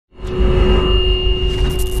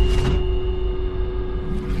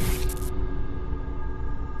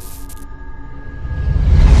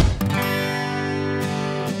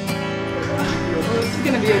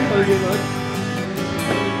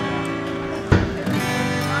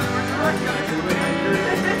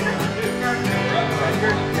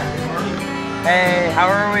Hey, how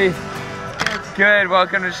are we? Good.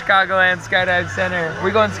 Welcome to Chicagoland Skydiving Center.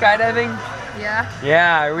 We going skydiving? Yeah.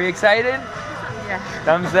 Yeah. Are we excited? Yeah.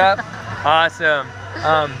 Thumbs up. Awesome.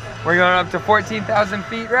 We're going up to 14,000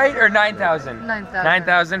 feet, right? Or 9,000? 9,000.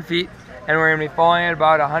 9,000 feet. And we're going to be falling at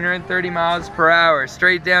about 130 miles per hour,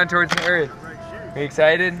 straight down towards the earth. Are you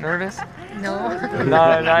excited? Nervous? No.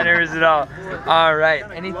 No, not nervous at all. All right.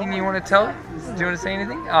 Anything you want to tell? Do you want to say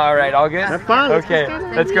anything? All right. All good? Have fun. Okay.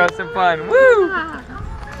 Let's go have some fun. Woo!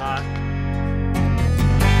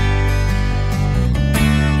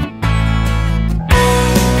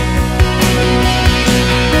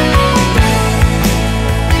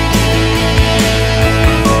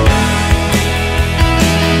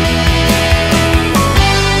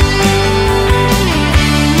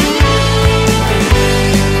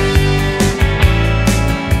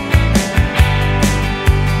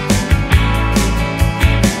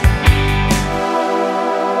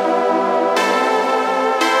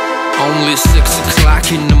 Only 6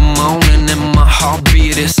 o'clock in the morning and my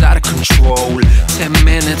heartbeat is out of control. 10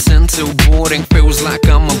 minutes into boarding, feels like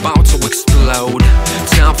I'm about to explode.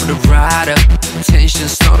 Time for the ride up, tension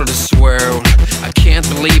started to swirl. I can't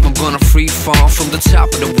believe I'm gonna free fall from the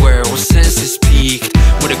top of the world. Senses peaked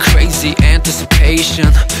with a crazy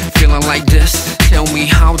anticipation. Feeling like this, tell me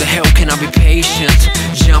how the hell can I be patient?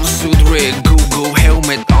 Jumpsuit rig, Google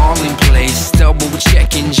helmet all in place. Double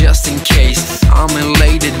checking just in case. I'm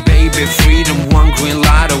elated, baby, freedom one green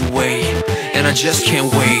light away, and I just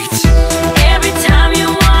can't wait. Every time you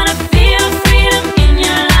wanna feel freedom in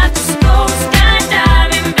your life, just go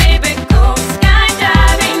skydiving, baby, go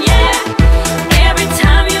skydiving, yeah. Every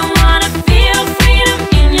time you wanna feel freedom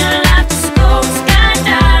in your life, just go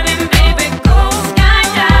skydiving, baby, go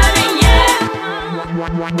skydiving, yeah.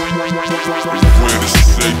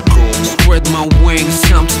 Spread my wings,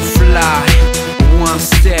 time to fly. One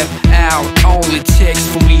step out, all it takes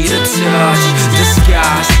for me to touch the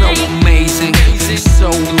sky. So amazing, so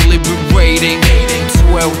liberating.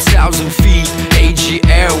 12,000 feet,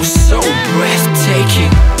 AGL, so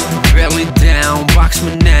breathtaking. Belly down, box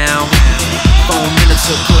me now. 4 minutes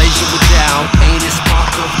of pleasure without any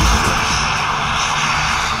spark of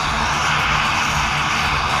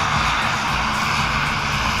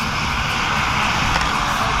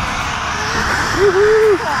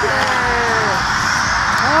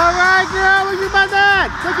All right, girl, what you about that?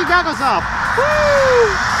 Take your goggles off. Woo!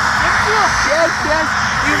 Yes, yes.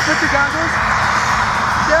 You can put the goggles.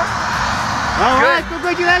 Yeah. All right,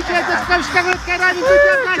 congratulations. Let's go Chicagoland Skydiving. Good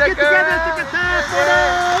job, guys. Get together. Take a time.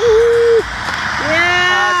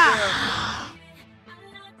 Yeah.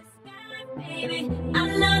 I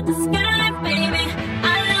love the sky.